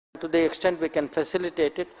to the extent we can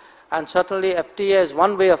facilitate it, and certainly FTA is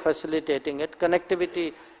one way of facilitating it,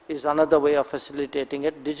 connectivity is another way of facilitating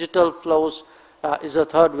it, digital flows is a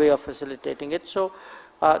third way of facilitating it. So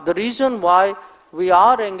the reason why we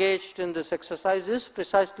are engaged in this exercise is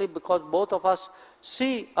precisely because both of us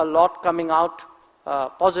see a lot coming out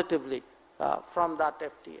positively from that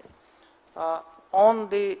FTA. On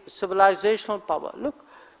the civilizational power, look,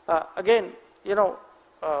 again, you know,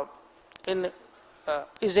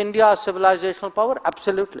 is India a civilizational power?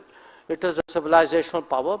 Absolutely. It is a civilizational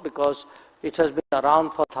power because it has been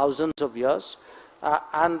around for thousands of years,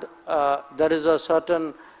 and there is a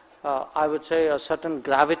certain, I would say, a certain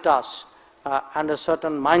gravitas and a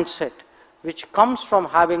certain mindset which comes from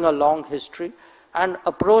having a long history and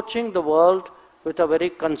approaching the world with a very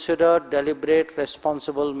considered, deliberate,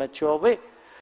 responsible, mature way.